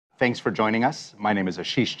Thanks for joining us. My name is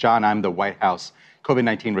Ashish John. I'm the White House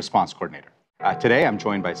COVID-19 response coordinator. Today, I'm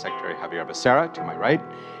joined by Secretary Javier Becerra to my right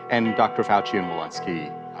and Dr. Fauci and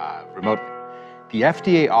Walensky remotely. The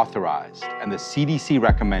FDA authorized and the CDC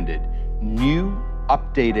recommended new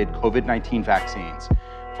updated COVID-19 vaccines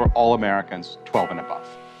for all Americans 12 and above.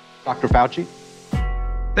 Dr. Fauci?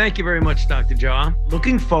 Thank you very much, Dr. Jha.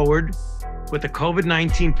 Looking forward with the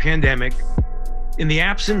COVID-19 pandemic, in the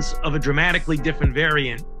absence of a dramatically different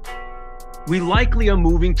variant, we likely are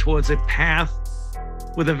moving towards a path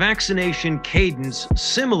with a vaccination cadence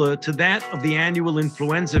similar to that of the annual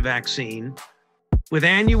influenza vaccine, with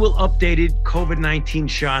annual updated COVID-19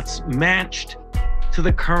 shots matched to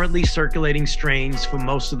the currently circulating strains for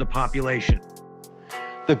most of the population.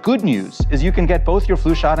 The good news is you can get both your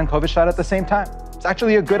flu shot and COVID shot at the same time. It's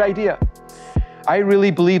actually a good idea. I really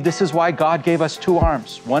believe this is why God gave us two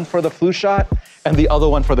arms, one for the flu shot and the other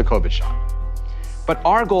one for the COVID shot. But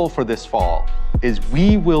our goal for this fall is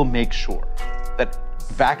we will make sure that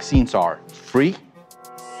vaccines are free,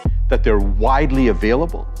 that they're widely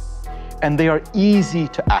available, and they are easy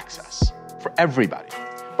to access for everybody.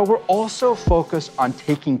 But we're also focused on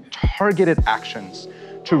taking targeted actions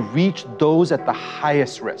to reach those at the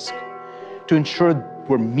highest risk, to ensure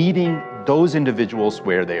we're meeting those individuals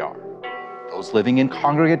where they are, those living in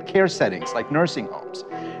congregate care settings like nursing homes,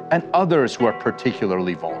 and others who are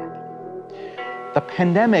particularly vulnerable. The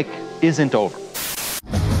pandemic isn't over.